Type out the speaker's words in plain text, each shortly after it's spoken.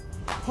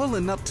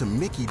Pulling up to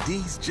Mickey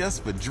D's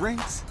just for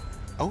drinks?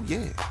 Oh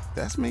yeah,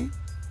 that's me.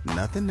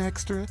 Nothing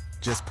extra,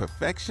 just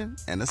perfection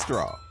and a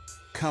straw.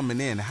 Coming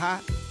in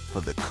hot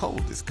for the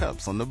coldest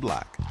cups on the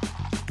block.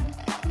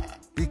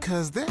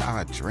 Because there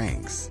are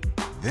drinks.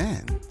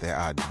 Then there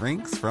are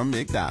drinks from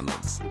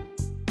McDonald's.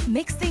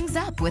 Mix things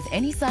up with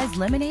any size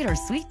lemonade or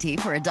sweet tea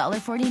for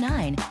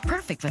 $1.49.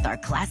 Perfect with our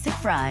classic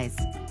fries.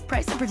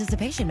 Price and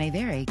participation may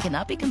vary.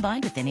 Cannot be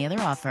combined with any other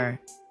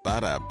offer.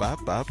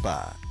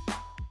 Ba-da-ba-ba-ba.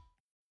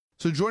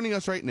 So joining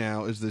us right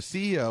now is the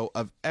CEO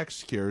of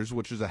xCures,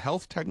 which is a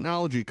health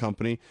technology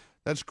company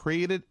that's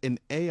created an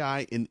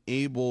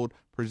AI-enabled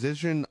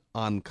precision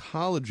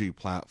oncology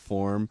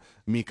platform.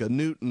 Mika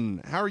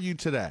Newton, how are you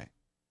today?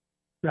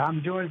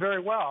 I'm doing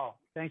very well.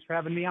 Thanks for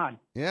having me on.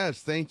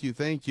 Yes, thank you,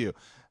 thank you.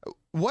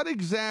 What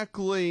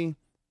exactly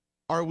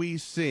are we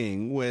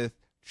seeing with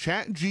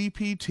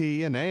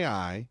ChatGPT and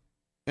AI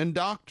in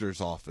doctors'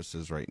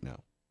 offices right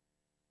now?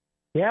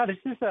 Yeah, this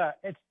is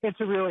it's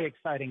a really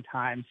exciting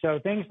time. So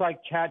things like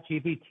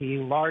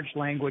ChatGPT, large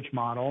language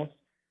models,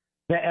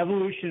 the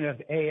evolution of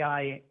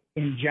AI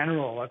in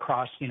general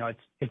across,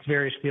 its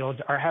various fields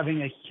are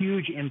having a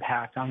huge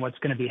impact on what's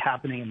going to be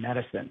happening in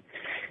medicine.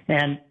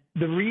 And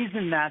the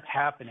reason that's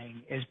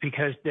happening is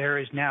because there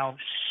is now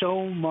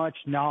so much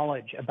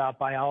knowledge about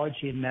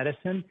biology and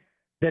medicine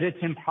that it's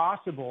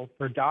impossible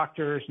for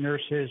doctors,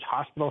 nurses,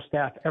 hospital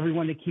staff,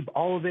 everyone to keep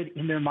all of it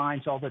in their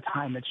minds all the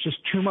time. It's just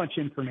too much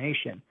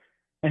information.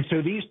 And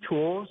so these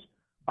tools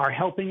are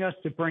helping us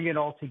to bring it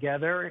all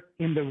together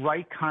in the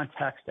right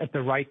context at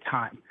the right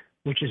time,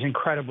 which is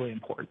incredibly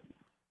important.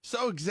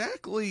 So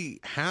exactly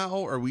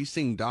how are we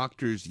seeing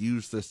doctors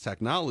use this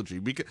technology?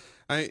 Because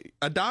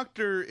a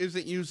doctor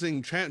isn't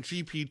using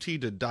ChatGPT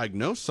to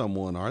diagnose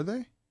someone, are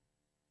they?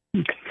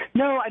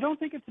 No, I don't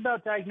think it's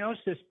about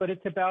diagnosis, but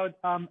it's about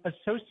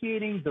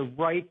associating the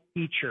right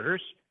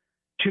features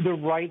to the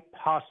right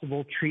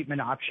possible treatment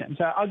options.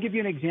 I'll give you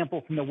an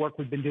example from the work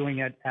we've been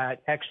doing at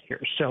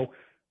xCures. So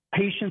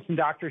patients and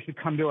doctors who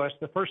come to us,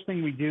 the first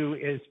thing we do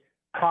is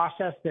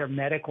process their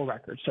medical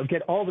records. So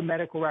get all the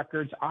medical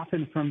records,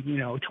 often from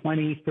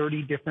 20,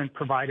 30 different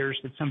providers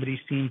that somebody's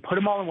seen, put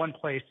them all in one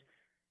place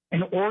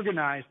and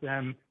organize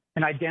them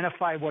and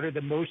identify what are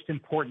the most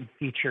important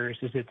features.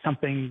 Is it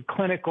something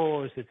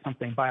clinical? Is it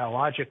something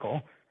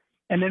biological?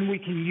 And then we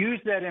can use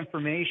that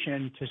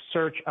information to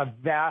search a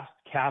vast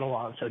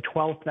catalog, so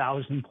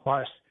 12,000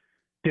 plus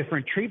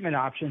different treatment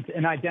options,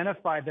 and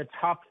identify the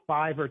top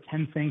 5 or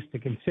 10 things to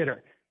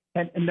consider.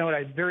 And note,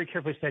 I very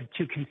carefully said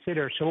to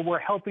consider. So what we're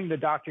helping the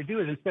doctor do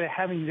is instead of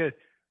having to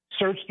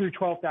search through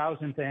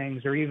 12,000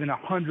 things or even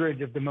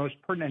 100 of the most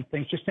pertinent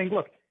things, just saying,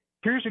 look,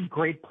 here's a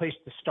great place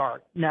to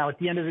start. Now, at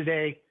the end of the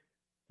day,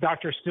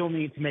 doctors still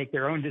need to make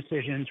their own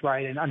decisions,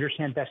 right, and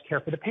understand best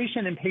care for the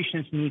patient, and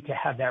patients need to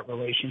have that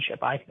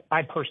relationship.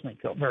 I personally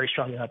feel very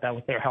strongly about that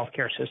with their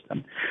healthcare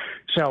system.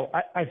 So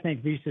I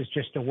think this is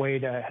just a way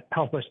to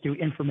help us do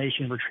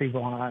information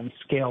retrieval on a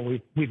scale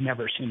we've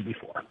never seen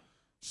before.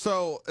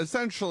 So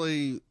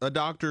essentially, a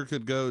doctor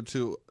could go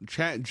to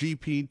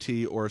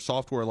ChatGPT or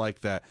software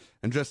like that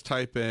and just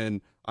type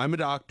in, I'm a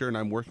doctor and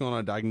I'm working on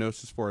a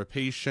diagnosis for a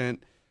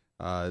patient.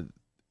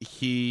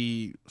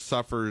 He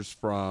suffers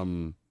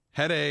from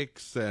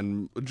headaches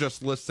and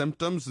just list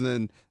symptoms, and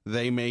then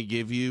they may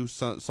give you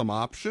some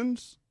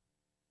options?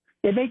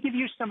 It may give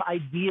you some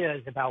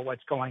ideas about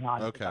what's going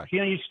on. Okay.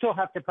 You still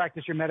have to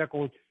practice your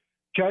medical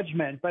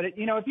judgment, but if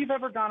you've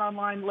ever gone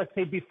online, let's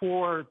say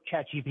before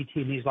ChatGPT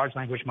and these large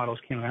language models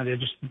came around,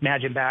 just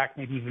imagine back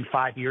maybe even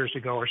 5 years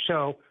ago or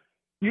so,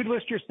 you'd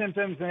list your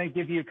symptoms and it'd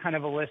give you kind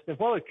of a list of,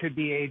 well, it could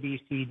be A, B,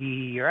 C,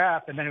 D, or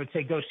F, and then it would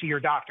say, go see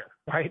your doctor,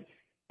 right?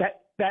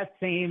 That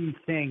same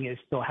thing is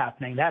still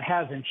happening. That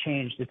hasn't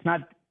changed. It's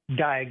not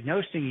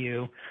diagnosing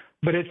you,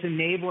 but it's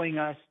enabling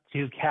us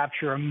to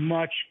capture a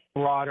much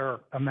broader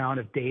amount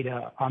of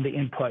data on the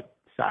input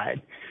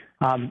side.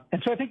 And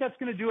so I think that's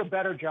going to do a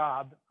better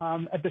job.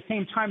 At the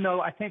same time, though,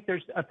 I think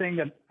there's a thing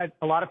that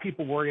a lot of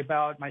people worry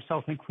about,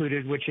 myself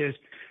included, which is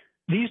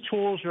these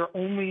tools are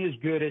only as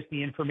good as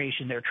the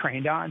information they're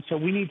trained on. So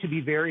we need to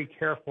be very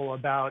careful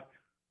about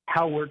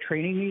how we're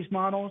training these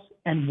models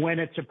and when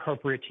it's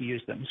appropriate to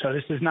use them. So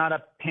this is not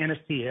a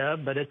panacea,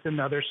 but it's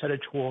another set of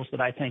tools that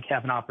I think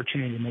have an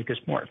opportunity to make us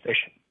more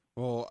efficient.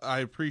 Well, I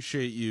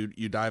appreciate you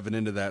diving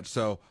into that.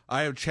 So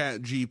I have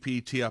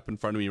ChatGPT up in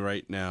front of me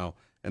right now,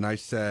 and I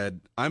said,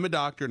 I'm a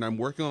doctor and I'm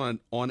working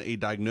on a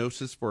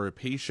diagnosis for a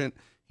patient.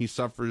 He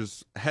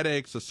suffers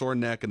headaches, a sore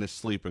neck, and is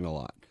sleeping a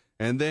lot.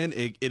 And then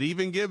it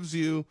even gives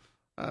you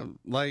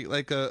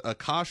like a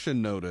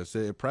caution notice.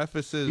 It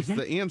prefaces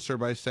the answer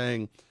by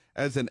saying,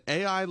 as an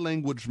AI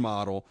language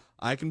model,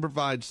 I can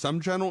provide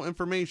some general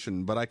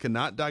information, but I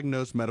cannot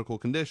diagnose medical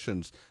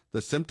conditions.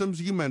 The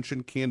symptoms you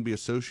mentioned can be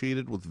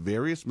associated with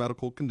various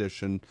medical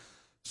conditions,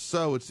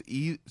 so it's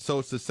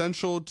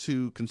essential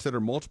to consider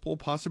multiple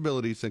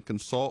possibilities and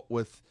consult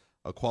with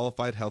a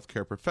qualified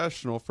healthcare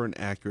professional for an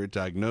accurate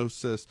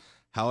diagnosis.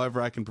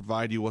 However, I can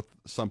provide you with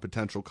some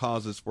potential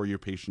causes for your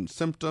patient's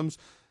symptoms,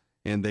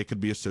 and they could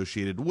be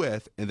associated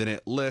with, and then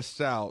it lists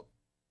out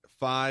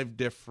 5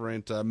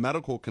 different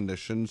medical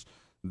conditions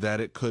that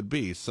it could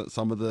be. So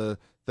some of the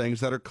things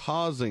that are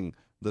causing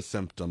the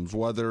symptoms,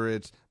 whether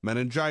it's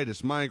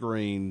meningitis,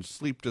 migraine,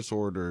 sleep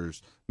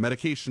disorders,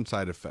 medication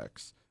side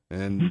effects.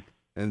 And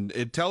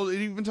it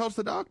even tells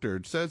the doctor,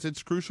 it says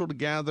it's crucial to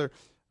gather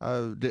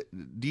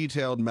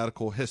detailed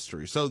medical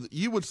history. So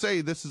you would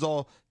say this is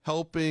all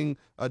helping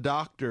a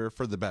doctor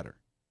for the better.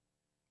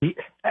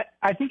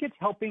 I think it's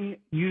helping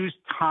use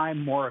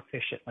time more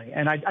efficiently.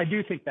 And I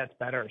do think that's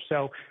better.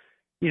 So,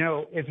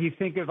 if you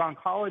think of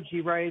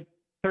oncology, right,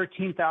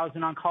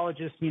 13,000 oncologists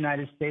in the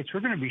United States, we're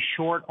going to be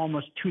short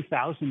almost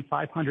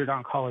 2,500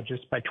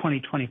 oncologists by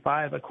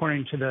 2025,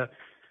 according to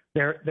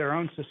their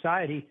own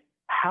society.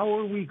 How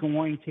are we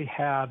going to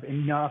have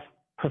enough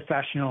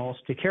professionals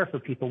to care for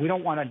people? We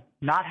don't want to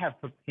not have,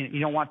 you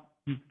don't want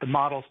the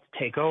models to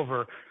take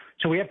over.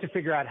 So we have to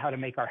figure out how to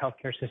make our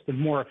healthcare system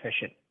more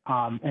efficient.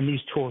 And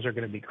these tools are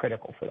going to be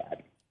critical for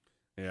that.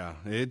 Yeah,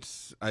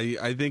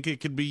 I think it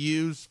could be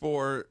used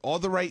for all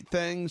the right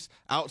things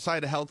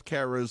outside of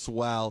healthcare as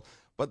well.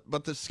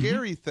 But the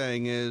scary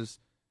thing is,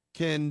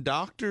 can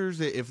doctors,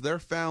 if they're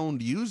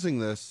found using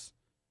this,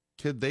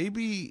 could they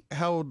be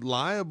held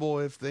liable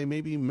if they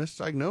maybe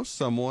misdiagnose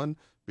someone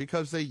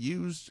because they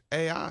used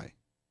AI?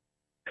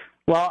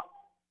 Well,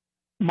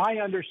 my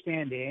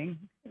understanding,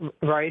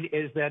 right,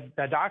 is that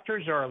the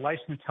doctors are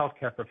licensed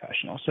healthcare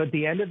professionals. So at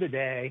the end of the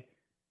day,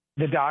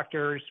 the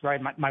doctors, right,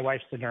 my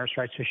wife's a nurse,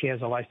 right, so she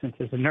has a license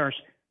as a nurse.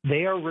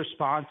 They are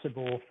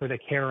responsible for the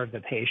care of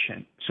the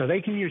patient. So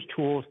they can use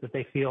tools that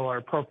they feel are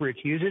appropriate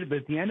to use it. But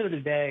at the end of the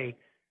day,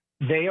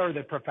 they are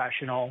the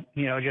professional,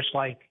 just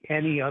like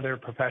any other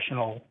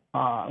professional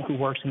who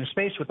works in the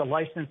space with a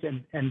license,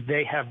 and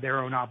they have their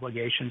own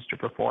obligations to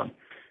perform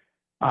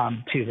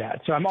to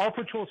that. So I'm all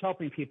for tools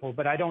helping people,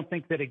 but I don't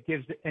think that it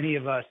gives any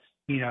of us,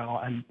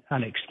 an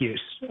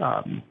excuse.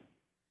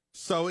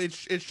 So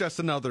it's just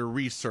another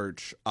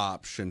research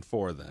option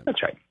for them.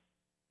 That's right.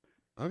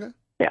 Okay.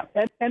 Yeah,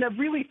 and a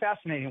really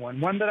fascinating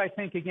one that I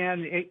think,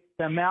 again,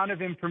 the amount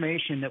of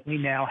information that we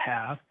now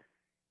have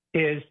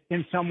is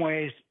in some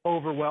ways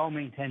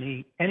overwhelming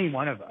to any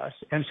one of us.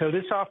 And so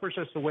this offers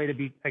us a way to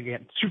be,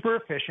 again, super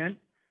efficient,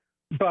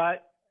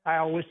 but I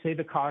always say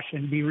the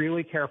caution, be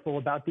really careful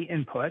about the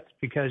inputs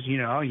because,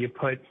 you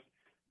put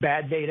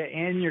bad data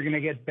in, you're going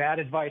to get bad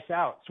advice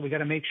out. So we got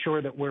to make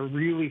sure that we're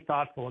really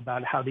thoughtful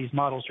about how these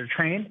models are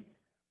trained,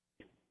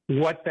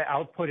 what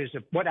output is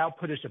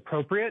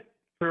appropriate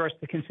for us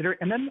to consider,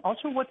 and then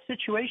also what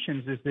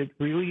situations is it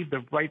really the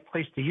right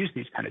place to use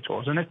these kind of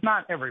tools. And it's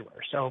not everywhere.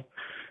 So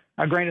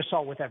a grain of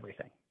salt with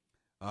everything.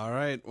 All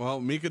right. Well,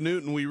 Mika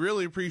Newton, we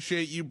really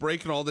appreciate you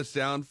breaking all this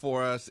down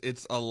for us.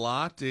 It's a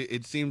lot.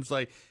 It seems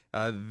like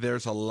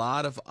there's a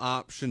lot of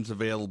options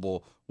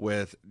available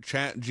with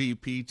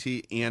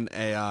ChatGPT and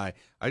AI.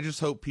 I just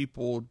hope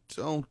people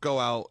don't go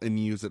out and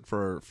use it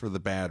for the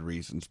bad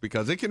reasons,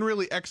 because it can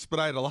really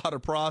expedite a lot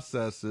of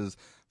processes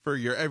for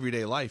your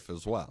everyday life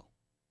as well.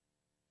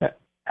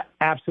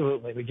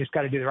 Absolutely. We just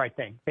got to do the right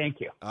thing.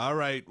 Thank you. All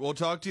right. We'll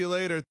talk to you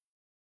later.